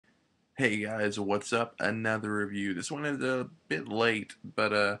Hey guys, what's up? Another review. This one is a bit late,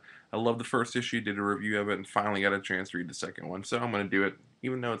 but I love the first issue, did a review of it, and finally got a chance to read the second one. So I'm gonna do it,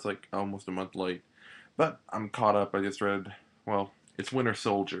 even though it's like almost a month late. But I'm caught up. I just read, well, it's Winter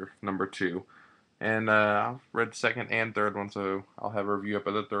Soldier #2, and I've read the second and third one, so I'll have a review up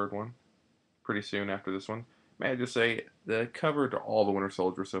of the third one pretty soon after this one. May I just say the cover to all the Winter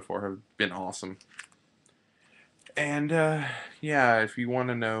Soldier so far have been awesome. And yeah, if you want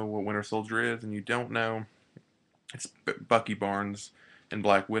to know what Winter Soldier is and you don't know, it's Bucky Barnes and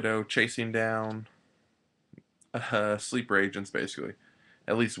Black Widow chasing down sleeper agents, basically.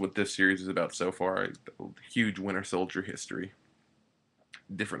 At least what this series is about so far. Huge Winter Soldier history.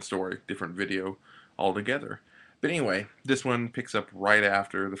 Different story, different video altogether. But anyway, this one picks up right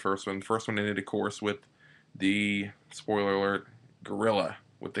after the first one. The first one ended, of course, with the spoiler alert gorilla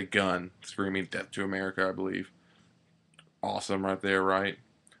with the gun screaming "Death to America," I believe. Awesome, right there, right?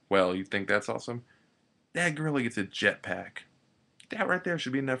 Well, you think that's awesome? That gorilla gets a jetpack. That right there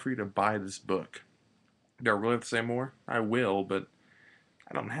should be enough for you to buy this book. Do I really have to say more? I will, but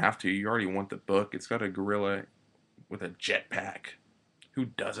I don't have to. You already want the book. It's got a gorilla with a jetpack. Who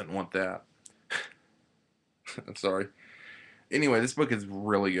doesn't want that? I'm sorry. Anyway, this book is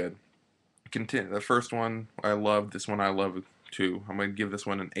really good. The first one I loved. This one I love too. I'm going to give this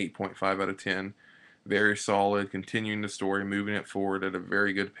one an 8.5 out of 10. Very solid, continuing the story, moving it forward at a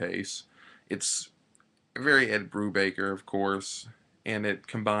very good pace. It's very Ed Brubaker, of course, and it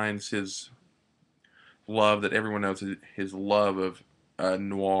combines his love that everyone knows, his love of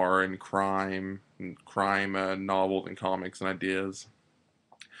noir and crime novels and comics and ideas.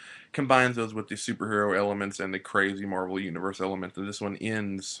 Combines those with the superhero elements and the crazy Marvel Universe element. And this one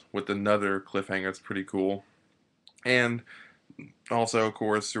ends with another cliffhanger that's pretty cool. And also, of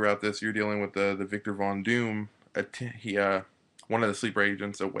course, throughout this, you're dealing with the Victor Von Doom. He One of the sleeper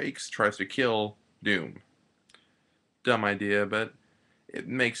agents awakes, tries to kill Doom. Dumb idea, but it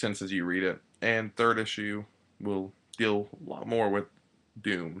makes sense as you read it. And third issue will deal a lot more with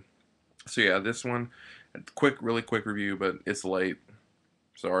Doom. So yeah, this one, really quick review, but it's late.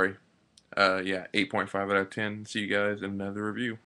 Sorry. Yeah, 8.5 out of 10. See you guys in another review.